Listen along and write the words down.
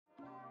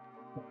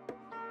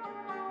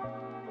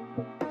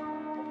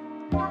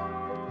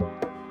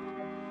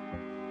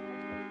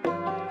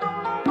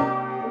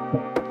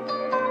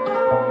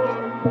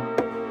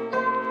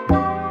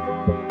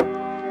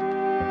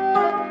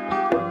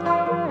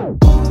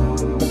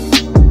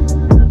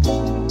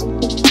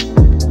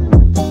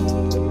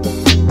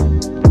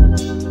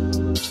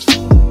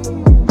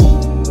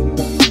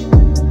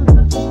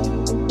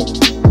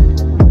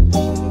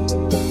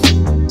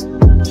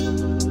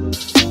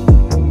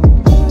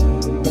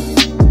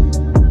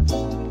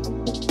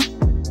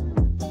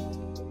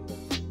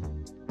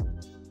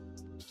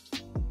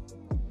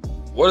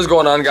What is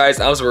going on, guys?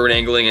 I'm Suburban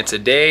Angling, and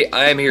today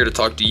I am here to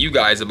talk to you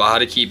guys about how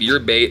to keep your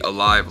bait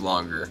alive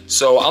longer.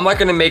 So I'm not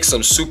gonna make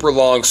some super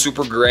long,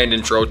 super grand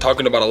intro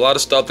talking about a lot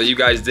of stuff that you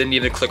guys didn't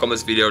even click on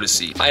this video to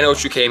see. I know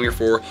what you came here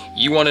for.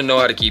 You wanna know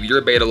how to keep your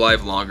bait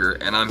alive longer,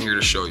 and I'm here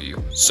to show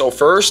you. So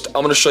first,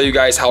 I'm gonna show you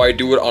guys how I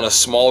do it on a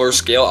smaller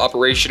scale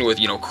operation with,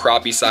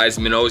 crappie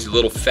sized minnows,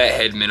 little fat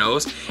head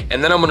minnows.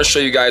 And then I'm gonna show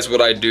you guys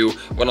what I do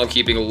when I'm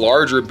keeping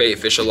larger bait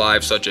fish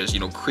alive, such as,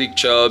 creek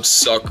chubs,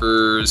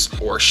 suckers,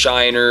 or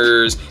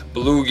shiners,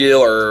 bluegill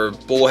or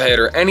bullhead,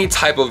 or any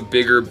type of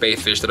bigger bait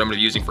fish that I'm gonna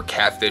be using for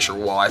catfish or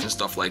walleyes and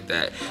stuff like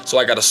that. So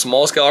I got a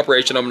small scale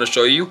operation I'm gonna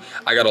show you.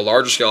 I got a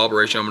larger scale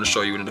operation I'm gonna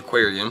show you in an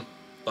aquarium.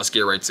 Let's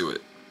get right to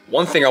it.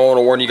 One thing I want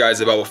to warn you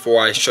guys about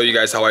before I show you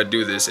guys how I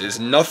do this is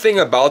nothing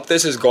about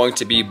this is going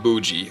to be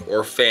bougie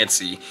or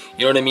fancy.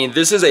 You know what I mean?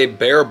 This is a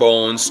bare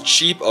bones,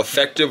 cheap,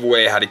 effective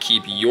way how to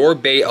keep your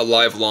bait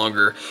alive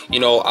longer.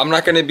 I'm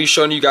not going to be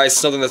showing you guys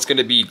something that's going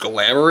to be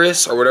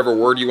glamorous or whatever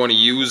word you want to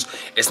use.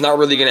 It's not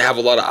really going to have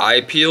a lot of eye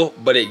appeal,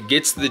 but it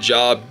gets the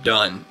job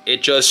done.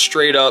 It just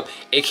straight up,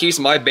 it keeps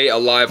my bait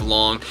alive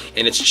long,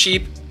 and it's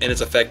cheap and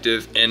it's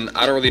effective, and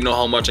I don't really know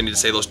how much I need to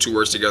say those two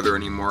words together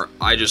anymore.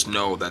 I just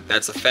know that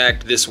that's a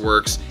fact. This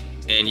works,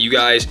 and you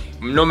guys,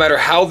 no matter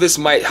how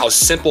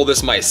simple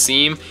this might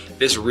seem,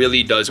 this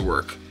really does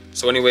work.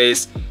 So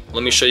anyways,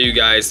 let me show you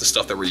guys the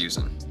stuff that we're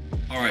using.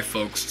 All right,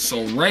 folks,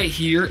 so right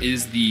here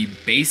is the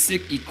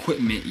basic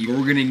equipment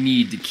you're gonna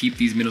need to keep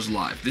these minnows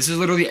alive. This is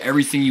literally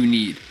everything you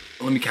need.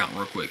 Let me count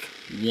real quick.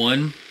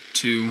 1,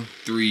 2,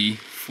 3,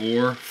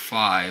 4,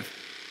 5,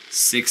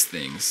 6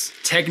 things.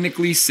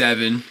 Technically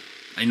 7.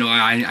 I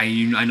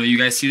know you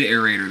guys see the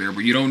aerator there,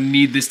 but you don't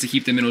need this to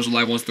keep the minnows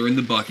alive once they're in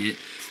the bucket,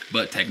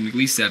 but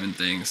technically 7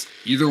 things.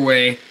 Either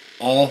way,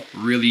 all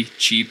really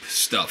cheap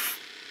stuff.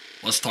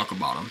 Let's talk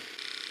about them.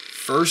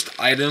 First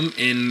item,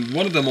 and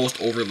one of the most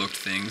overlooked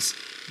things,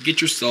 get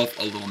yourself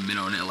a little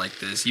minnow net like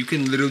this. You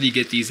can literally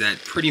get these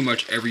at pretty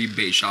much every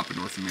bait shop in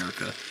North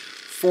America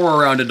for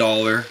around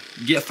 $1.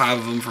 Get 5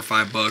 of them for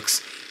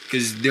 $5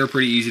 because they're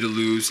pretty easy to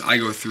lose. I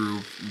go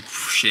through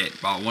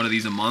about one of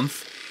these a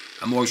month.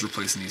 I'm always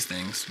replacing these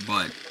things,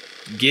 but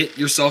get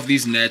yourself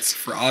these nets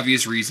for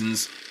obvious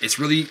reasons. It's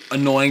really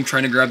annoying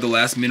trying to grab the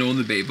last minnow in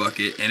the bait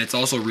bucket, and it's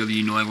also really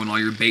annoying when all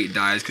your bait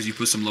dies because you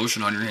put some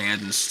lotion on your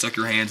hands and stuck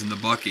your hands in the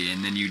bucket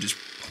and then you just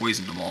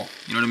poisoned them all.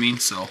 You know what I mean?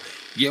 So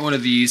get one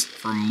of these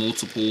for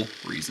multiple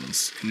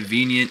reasons.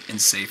 Convenient and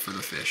safe for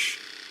the fish.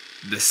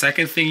 The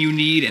second thing you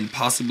need, and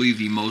possibly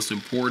the most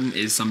important,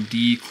 is some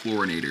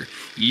dechlorinator.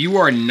 You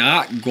are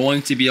not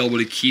going to be able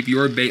to keep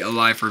your bait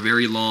alive for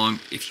very long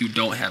if you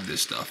don't have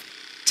this stuff.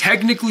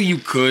 Technically you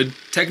could,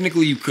 but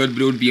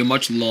it would be a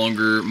much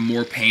longer,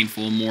 more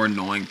painful, more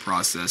annoying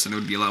process, and there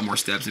would be a lot more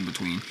steps in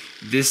between.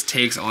 This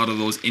takes a lot of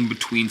those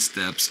in-between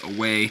steps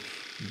away.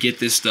 Get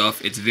this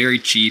stuff. It's very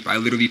cheap. I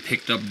literally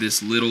picked up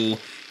this little,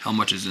 how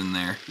much is in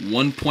there?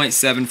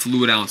 1.7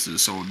 fluid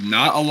ounces, so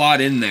not a lot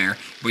in there,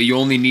 but you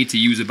only need to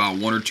use about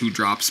 1 or 2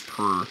 drops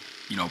per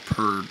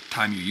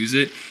time you use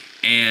it,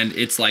 and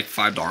it's like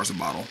 $5 a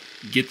bottle.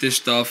 Get this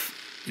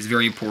stuff. It's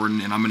very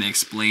important, and I'm going to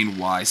explain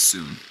why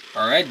soon.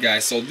 Alright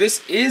guys, so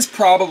this is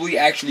probably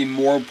actually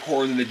more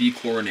important than the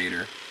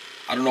dechlorinator.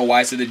 I don't know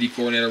why I said the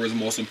dechlorinator was the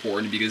most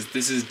important, because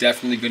this is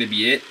definitely going to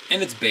be it,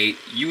 and it's bait.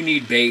 You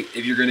need bait.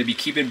 If you're going to be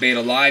keeping bait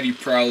alive, you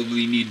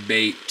probably need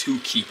bait to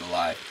keep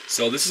alive.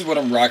 So this is what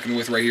I'm rocking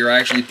with right here. I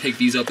actually picked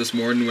these up this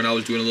morning when I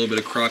was doing a little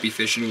bit of crappie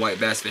fishing, white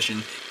bass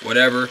fishing,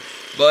 whatever.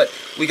 But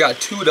we got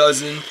 2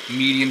 dozen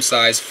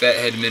medium-sized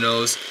fathead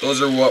minnows.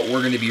 Those are what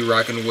we're going to be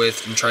rocking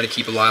with and trying to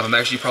keep alive. I'm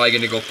actually probably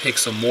going to go pick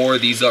some more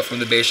of these up from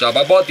the bait shop.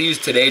 I bought these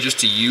today just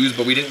to use,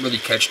 but we didn't really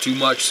catch too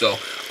much, so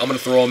I'm going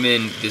to throw them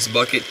in this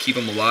bucket, keep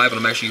them alive, and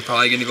I'm actually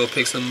probably going to go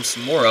pick some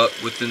more up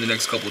within the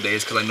next couple of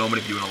days, because I know I'm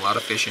going to be doing a lot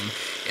of fishing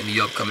in the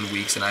upcoming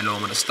weeks, and I know I'm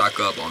going to stock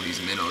up on these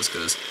minnows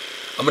because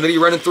I'm going to be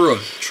running through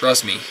them.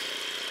 Trust me.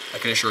 I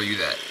can assure you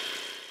that.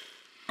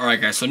 Alright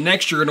guys, so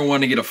next you're going to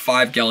want to get a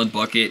 5-gallon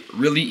bucket.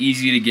 Really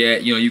easy to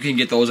get. You can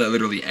get those at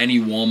literally any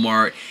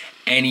Walmart,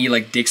 any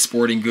like Dick's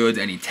Sporting Goods,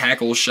 any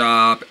tackle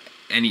shop,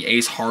 any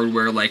Ace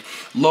Hardware, like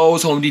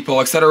Lowe's, Home Depot,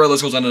 etc.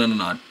 List goes on and on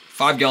and on.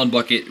 5-gallon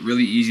bucket,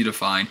 really easy to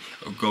find.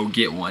 Go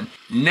get one.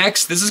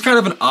 Next, this is kind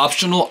of an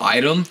optional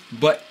item,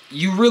 but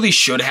you really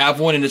should have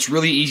one, and it's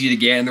really easy to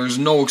get, and there's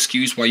no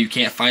excuse why you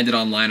can't find it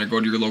online or go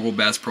to your local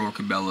Bass Pro or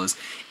Cabela's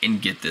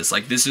and get this.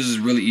 Like, this is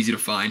really easy to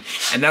find,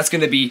 and that's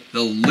going to be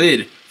the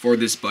lid for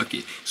this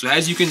bucket. So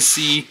as you can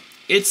see,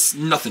 it's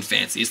nothing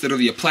fancy. It's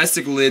literally a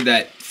plastic lid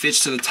that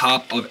fits to the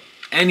top of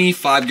any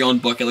 5-gallon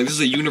bucket. Like, this is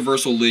a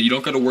universal lid. You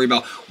don't got to worry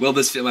about, will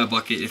this fit my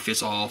bucket? It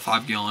fits all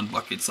 5-gallon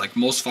buckets. Like,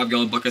 most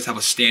 5-gallon buckets have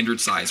a standard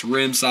size,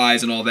 rim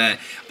size and all that,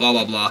 blah,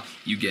 blah, blah.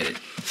 You get it.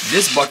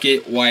 This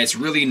bucket, why it's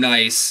really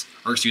nice,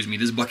 or excuse me,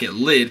 this bucket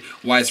lid,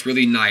 why it's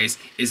really nice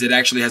is it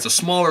actually has a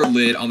smaller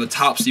lid on the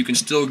top so you can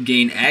still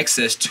gain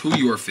access to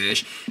your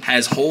fish.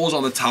 Has holes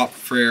on the top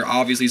for air,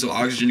 obviously, so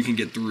oxygen can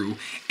get through,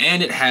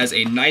 and it has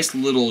a nice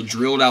little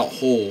drilled out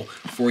hole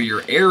for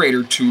your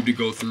aerator tube to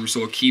go through,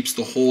 so it keeps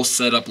the whole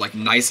setup like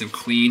nice and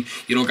clean.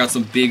 You don't got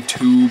some big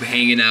tube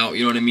hanging out,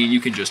 you know what I mean? You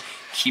can just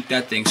keep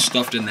that thing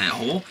stuffed in that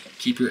hole,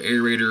 keep your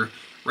aerator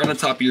right on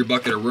top of your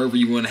bucket or wherever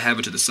you want to have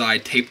it to the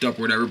side, taped up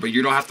or whatever, but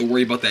you don't have to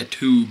worry about that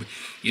tube,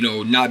 you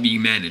know, not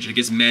being managed. It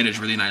gets managed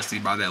really nicely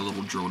by that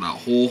little drilled out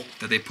hole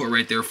that they put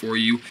right there for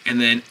you.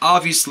 And then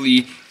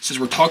obviously, since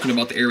we're talking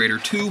about the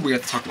aerator tube, we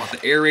have to talk about the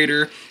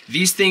aerator.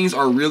 These things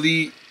are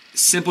really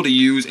simple to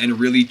use and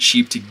really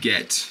cheap to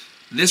get.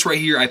 This right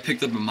here I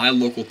picked up at my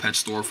local pet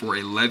store for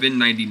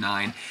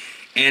 $11.99,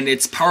 and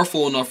it's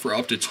powerful enough for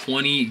up to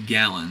 20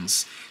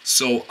 gallons.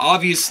 So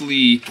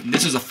obviously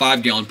this is a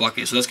 5-gallon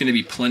bucket, so that's going to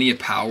be plenty of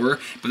power,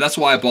 but that's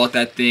why I bought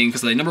that thing,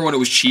 because like, number one, it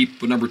was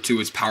cheap, but number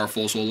two, it's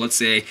powerful. So let's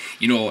say,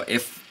 you know,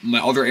 if my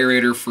other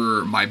aerator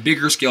for my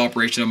bigger scale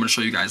operation I'm going to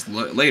show you guys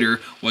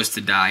later was to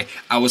die,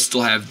 I would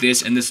still have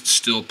this, and this is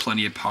still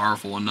plenty of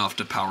powerful enough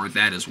to power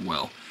that as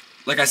well.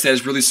 Like I said,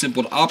 it's really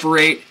simple to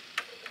operate.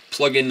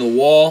 Plug in the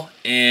wall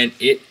and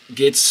it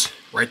gets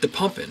right to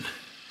pumping.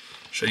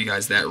 Show you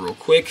guys that real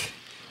quick.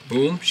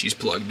 Boom, she's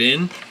plugged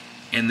in.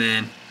 And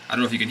then, I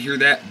don't know if you can hear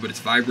that, but it's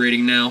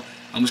vibrating now.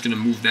 I'm just gonna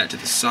move that to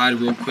the side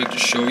real quick to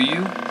show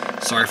you.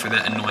 Sorry for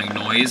that annoying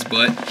noise,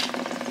 but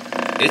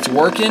it's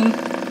working.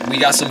 We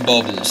got some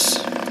bubbles.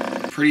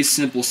 Pretty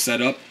simple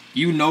setup.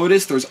 You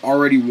notice there's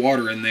already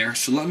water in there,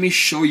 so let me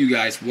show you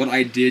guys what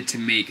I did to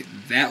make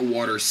that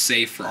water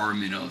safe for our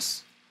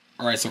minnows.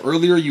 Alright, so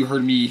earlier you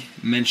heard me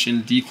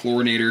mention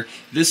dechlorinator.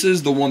 This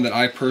is the one that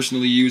I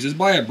personally use. It's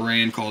by a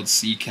brand called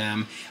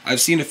C-Chem. I've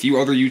seen a few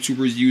other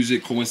YouTubers use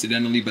it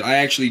coincidentally, but I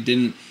actually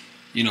didn't,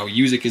 you know,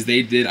 use it because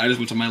they did. I just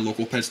went to my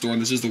local pet store and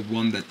this is the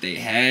one that they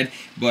had.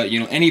 But, you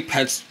know, any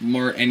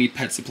PetSmart, any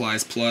Pet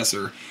Supplies Plus,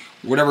 or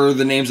whatever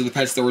the names of the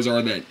pet stores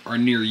are that are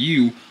near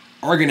you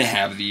are going to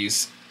have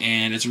these.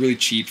 And it's really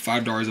cheap,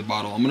 $5 a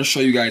bottle. I'm going to show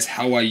you guys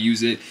how I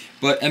use it.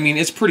 But, I mean,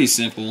 it's pretty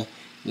simple.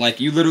 Like,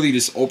 you literally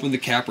just open the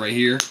cap right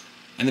here.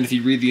 And then if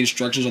you read the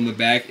instructions on the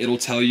back, it'll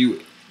tell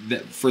you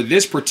that for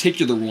this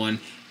particular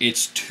one,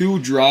 it's 2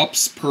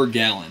 drops per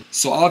gallon.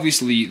 So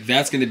obviously,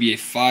 that's going to be a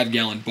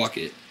 5-gallon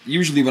bucket.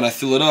 Usually when I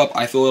fill it up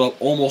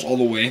almost all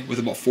the way with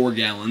about 4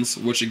 gallons,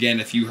 which again,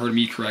 if you heard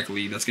me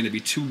correctly, that's going to be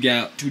 2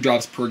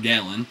 drops per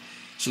gallon.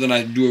 So then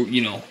I do,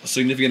 you know, a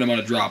significant amount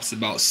of drops,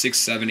 about 6,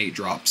 7, 8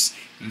 drops.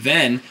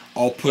 Then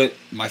I'll put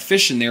my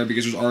fish in there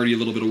because there's already a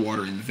little bit of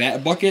water in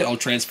that bucket. I'll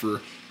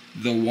transfer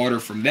the water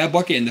from that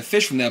bucket and the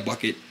fish from that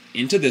bucket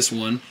into this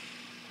one,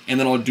 and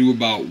then I'll do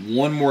about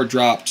 1 more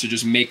drop to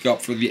just make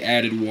up for the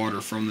added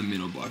water from the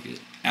minnow bucket.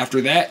 After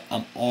that,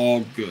 I'm all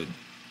good.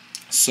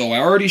 So I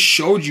already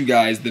showed you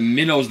guys the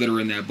minnows that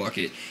are in that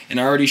bucket, and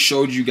I already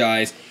showed you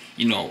guys,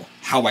 you know,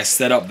 how I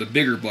set up the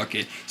bigger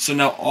bucket. So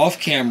now off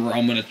camera,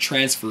 I'm going to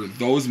transfer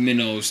those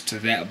minnows to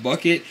that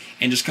bucket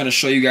and just kind of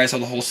show you guys how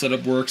the whole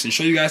setup works and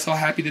show you guys how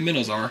happy the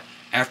minnows are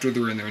after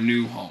they're in their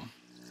new home.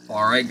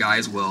 Alright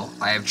guys, well,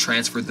 I have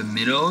transferred the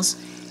minnows.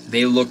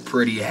 They look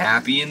pretty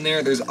happy in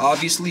there. There's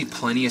obviously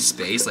plenty of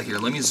space. Like here,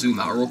 let me zoom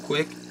out real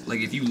quick.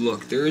 Like if you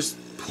look, there's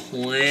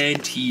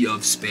plenty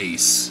of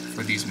space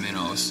for these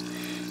minnows.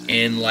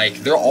 And like,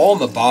 they're all on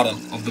the bottom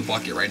of the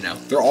bucket right now.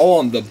 They're all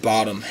on the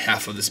bottom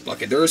half of this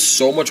bucket. There is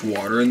so much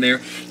water in there.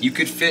 You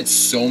could fit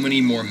so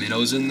many more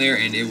minnows in there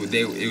and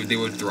they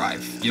would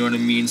thrive. You know what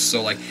I mean?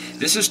 So like,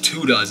 this is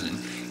 2 dozen.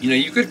 You know,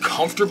 you could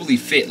comfortably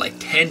fit like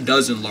 10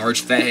 dozen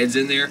large fatheads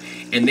in there,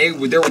 and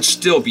there would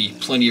still be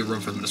plenty of room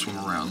for them to swim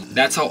around.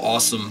 That's how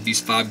awesome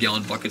these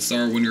 5-gallon buckets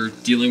are when you're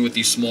dealing with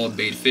these small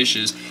bait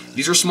fishes.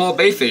 These are small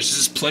bait fish. This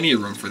is plenty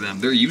of room for them.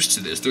 They're used to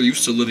this. They're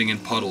used to living in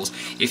puddles.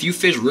 If you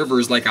fish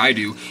rivers like I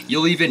do,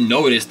 you'll even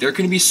notice there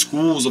can be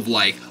schools of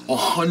like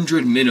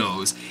 100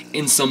 minnows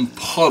in some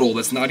puddle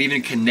that's not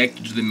even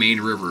connected to the main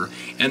river.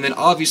 And then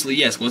obviously,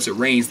 yes, once it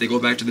rains, they go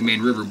back to the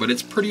main river, but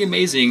it's pretty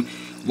amazing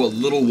what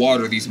little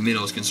water these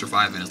minnows can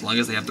survive in as long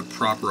as they have the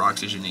proper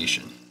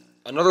oxygenation.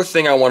 Another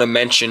thing I want to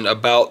mention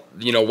about,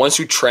 you know, once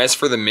you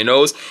transfer the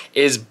minnows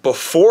is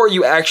before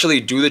you actually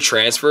do the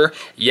transfer,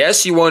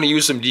 yes, you want to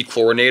use some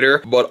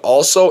dechlorinator, but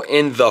also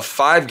in the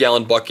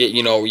 5-gallon bucket,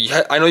 you know,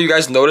 I know you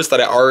guys noticed that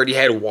I already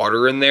had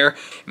water in there.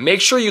 Make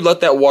sure you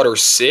let that water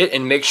sit,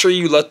 and make sure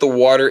you let the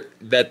water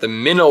that the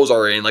minnows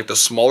are in, like the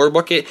smaller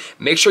bucket,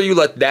 make sure you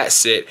let that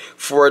sit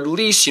for at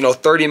least, you know,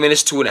 30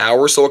 minutes to an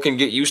hour so it can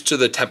get used to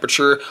the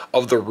temperature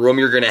of the room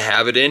you're going to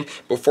have it in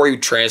before you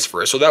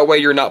transfer it. So that way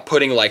you're not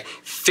putting like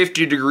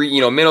 50-degree, you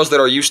know, minnows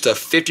that are used to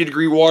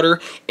 50-degree water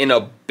in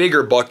a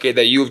bigger bucket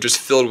that you've just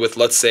filled with,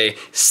 let's say,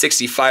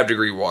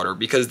 65-degree water,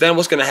 because then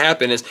what's going to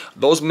happen is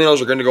those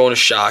minnows are going to go into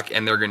shock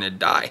and they're going to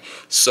die.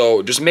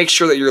 So just make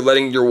sure that you're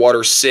letting your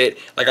water sit,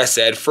 like I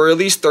said, for at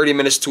least 30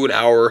 minutes to an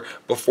hour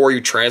before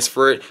you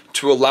transfer it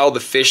to allow the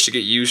fish to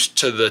get used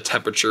to the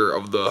temperature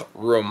of the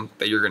room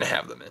that you're going to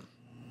have them in.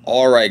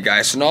 Alright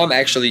guys, so now I'm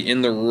actually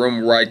in the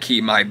room where I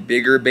keep my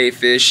bigger bait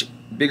fish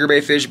Bigger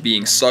bait fish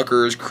being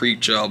suckers, creek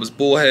chubs,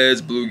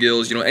 bullheads,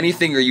 bluegills, you know,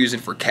 anything you're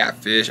using for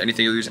catfish,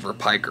 anything you're using for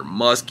pike or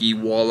muskie,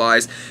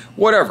 walleyes,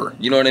 whatever,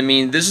 you know what I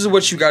mean? This is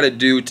what you got to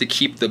do to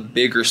keep the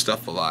bigger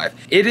stuff alive.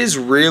 It is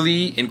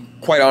really, and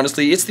quite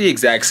honestly, it's the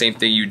exact same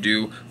thing you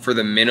do for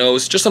the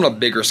minnows, just on a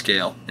bigger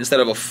scale. Instead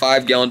of a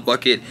 5-gallon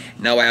bucket,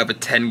 now I have a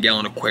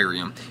 10-gallon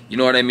aquarium. You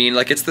know what I mean?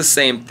 Like, it's the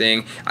same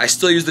thing. I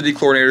still use the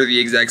dechlorinator the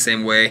exact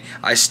same way.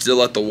 I still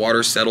let the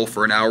water settle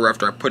for an hour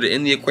after I put it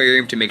in the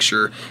aquarium to make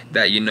sure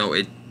that, you know,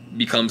 it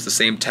becomes the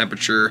same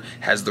temperature,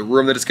 has the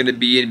room that it's going to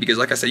be in, because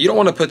like I said, you don't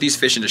want to put these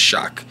fish into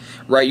shock,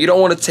 right? You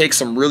don't want to take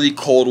some really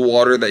cold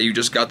water that you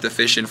just got the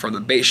fish in from the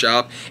bait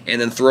shop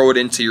and then throw it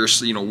into your,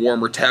 you know,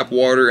 warmer tap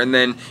water, and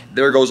then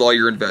there goes all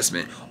your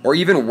investment. Or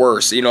even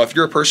worse, you know, if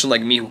you're a person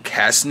like me who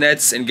casts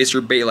nets and gets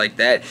your bait like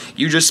that,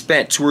 you just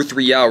spent 2 or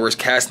 3 hours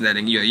cast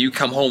netting, you know, you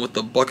come home with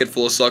a bucket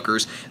full of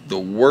suckers. The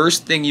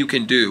worst thing you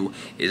can do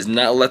is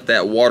not let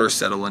that water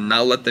settle and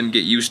not let them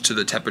get used to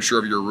the temperature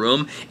of your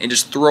room and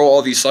just throw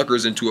all these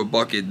suckers into a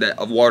bucket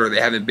of water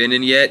they haven't been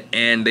in yet,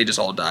 and they just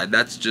all died.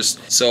 That's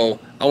just, so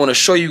I want to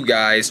show you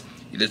guys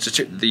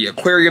the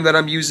aquarium that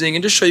I'm using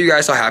and just show you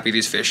guys how happy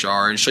these fish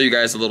are and show you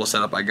guys a little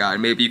setup I got,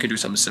 and maybe you can do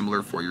something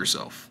similar for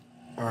yourself.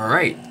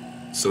 Alright,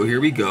 so here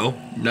we go.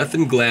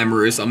 Nothing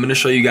glamorous. I'm going to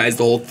show you guys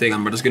the whole thing.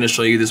 I'm just going to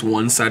show you this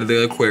one side of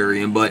the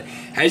aquarium, but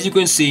as you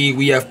can see,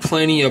 we have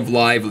plenty of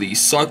lively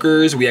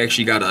suckers. We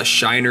actually got a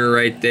shiner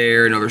right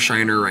there, another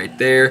shiner right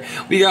there.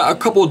 We got a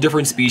couple of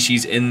different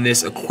species in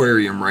this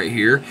aquarium right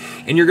here,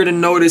 and you're going to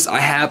notice I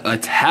have a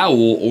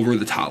towel over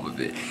the top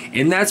of it,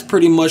 and that's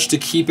pretty much to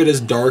keep it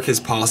as dark as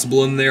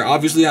possible in there.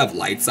 Obviously, I have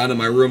lights on in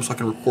my room so I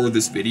can record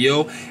this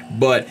video,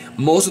 but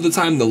most of the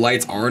time the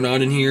lights aren't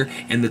on in here,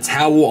 and the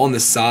towel on the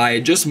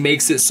side just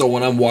makes it so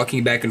when I'm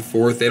walking back and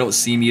forth, they don't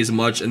see me as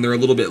much, and they're a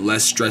little bit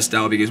less stressed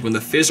out, because when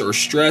the fish are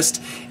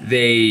stressed,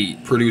 they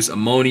produce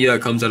ammonia.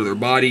 It comes out of their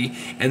body,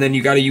 and then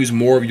you got to use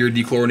more of your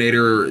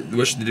dechlorinator,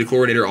 which the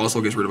dechlorinator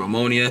also gets rid of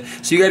ammonia,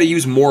 so you got to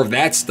use more of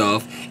that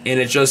stuff, and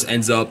it just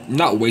ends up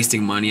not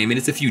wasting money. I mean,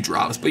 it's a few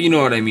drops, but you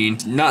know what I mean.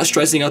 Not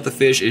stressing out the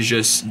fish is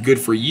just good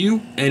for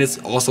you, and it's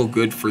also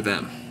good for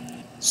them.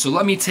 So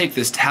let me take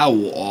this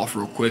towel off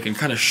real quick and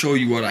kind of show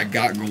you what I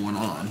got going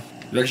on.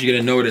 You're actually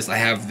gonna notice I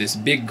have this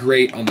big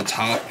grate on the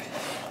top.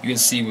 You can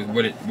see with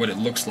what it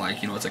looks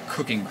like. You know, it's a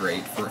cooking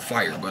grate for a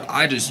fire, but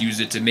I just use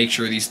it to make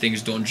sure these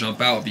things don't jump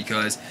out,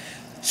 because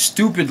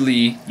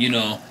stupidly, you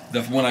know,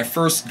 when I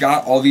first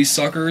got all these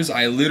suckers,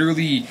 I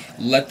literally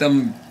let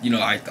them, you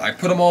know, I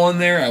put them all in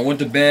there. I went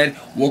to bed,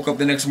 woke up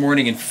the next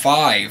morning, and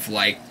 5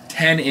 like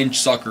 10-inch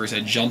suckers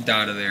had jumped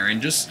out of there,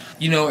 and just,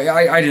 you know,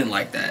 I didn't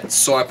like that.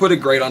 So I put a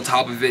grate on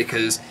top of it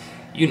because,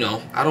 you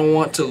know, I don't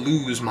want to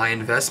lose my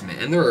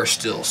investment. And there are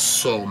still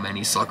so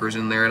many suckers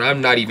in there, and I'm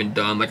not even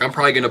done. Like, I'm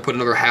probably gonna put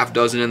another half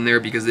dozen in there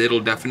because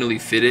it'll definitely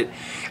fit it.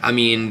 I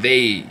mean,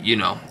 you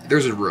know,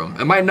 there's a room.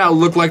 It might not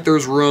look like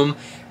there's room,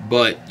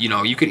 but, you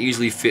know, you could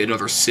easily fit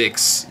another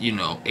 6, you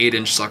know,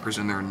 8-inch suckers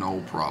in there,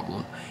 no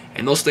problem.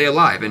 And they'll stay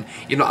alive. And,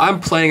 you know,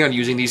 I'm planning on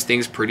using these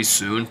things pretty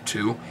soon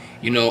too.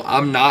 You know,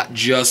 I'm not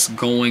just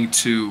going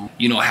to,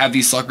 you know, have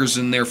these suckers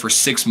in there for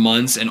 6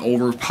 months and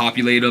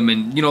overpopulate them.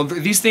 And, you know,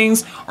 these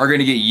things are going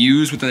to get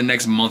used within the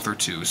next month or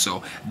two.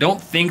 So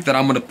don't think that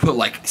I'm going to put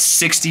like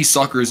 60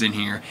 suckers in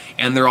here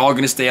and they're all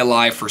going to stay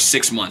alive for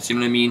 6 months. You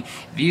know what I mean?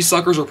 These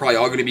suckers are probably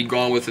all going to be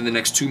gone within the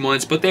next 2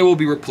 months, but they will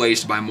be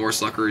replaced by more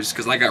suckers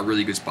because I got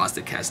really good spots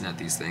to cast net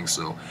these things.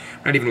 So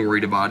I'm not even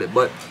worried about it.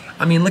 But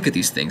I mean, look at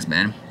these things,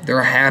 man.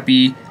 They're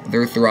happy.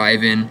 They're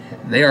thriving.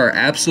 They are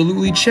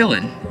absolutely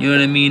chilling. You know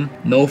what I mean?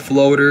 No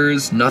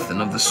floaters,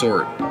 nothing of the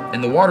sort.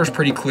 And the water's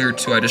pretty clear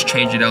too. I just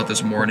changed it out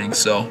this morning.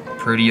 So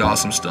pretty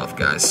awesome stuff,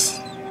 guys.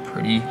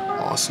 Pretty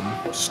awesome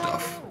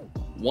stuff.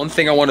 One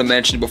thing I want to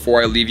mention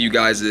before I leave you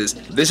guys is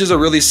this is a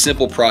really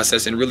simple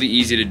process and really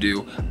easy to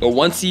do. But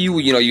once you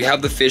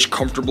have the fish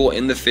comfortable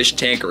in the fish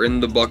tank or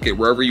in the bucket,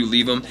 wherever you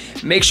leave them,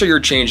 make sure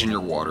you're changing your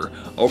water.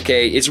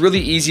 Okay, it's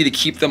really easy to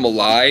keep them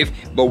alive,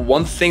 but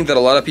one thing that a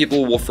lot of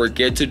people will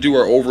forget to do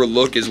or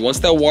overlook is once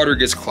that water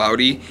gets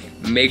cloudy,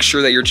 make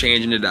sure that you're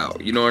changing it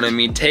out. You know what I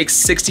mean? Take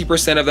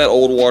 60% of that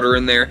old water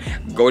in there,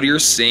 go to your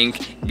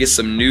sink, get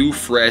some new,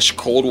 fresh,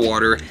 cold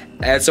water,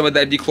 add some of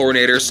that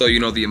dechlorinator so, you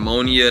know, the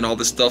ammonia and all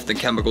the stuff, the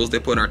chemicals they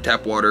put in our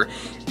tap water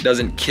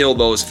doesn't kill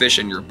those fish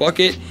in your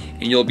bucket,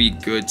 and you'll be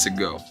good to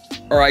go.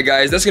 Alright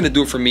guys, that's going to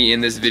do it for me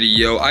in this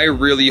video. I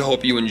really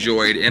hope you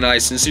enjoyed, and I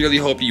sincerely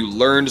hope you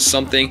learned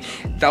something.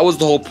 That was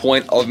the whole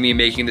point of me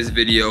making this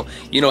video.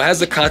 You know,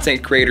 as a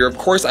content creator, of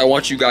course I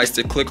want you guys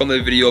to click on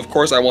the video. Of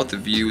course I want the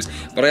views,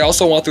 but I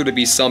also want there to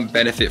be some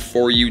benefit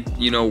for you,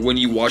 you know, when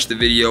you watch the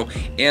video,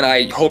 and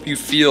I hope you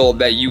feel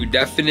that you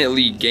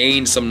definitely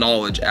gained some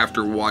knowledge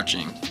after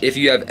watching. If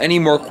you have any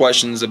more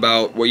questions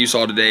about what you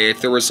saw today,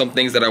 if there were some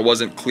things that I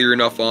wasn't clear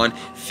enough on,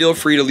 feel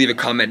free to leave a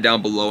comment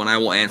down below and I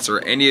will answer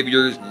any of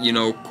your, you know,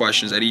 know,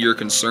 questions, any of your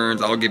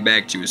concerns, I'll get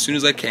back to you as soon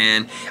as I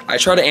can. I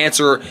try to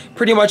answer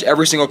pretty much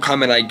every single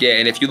comment I get,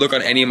 and if you look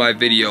on any of my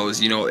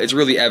videos, you know, it's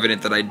really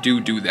evident that I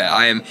do that.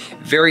 I am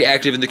very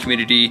active in the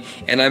community,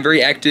 and I'm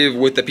very active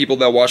with the people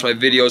that watch my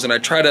videos, and I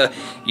try to,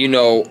 you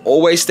know,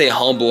 always stay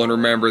humble and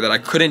remember that I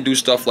couldn't do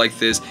stuff like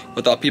this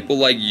without people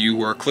like you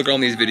who are clicking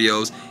on these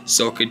videos.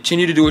 So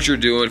continue to do what you're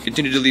doing,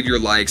 continue to leave your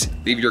likes,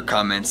 leave your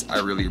comments. I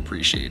really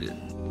appreciate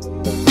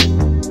it.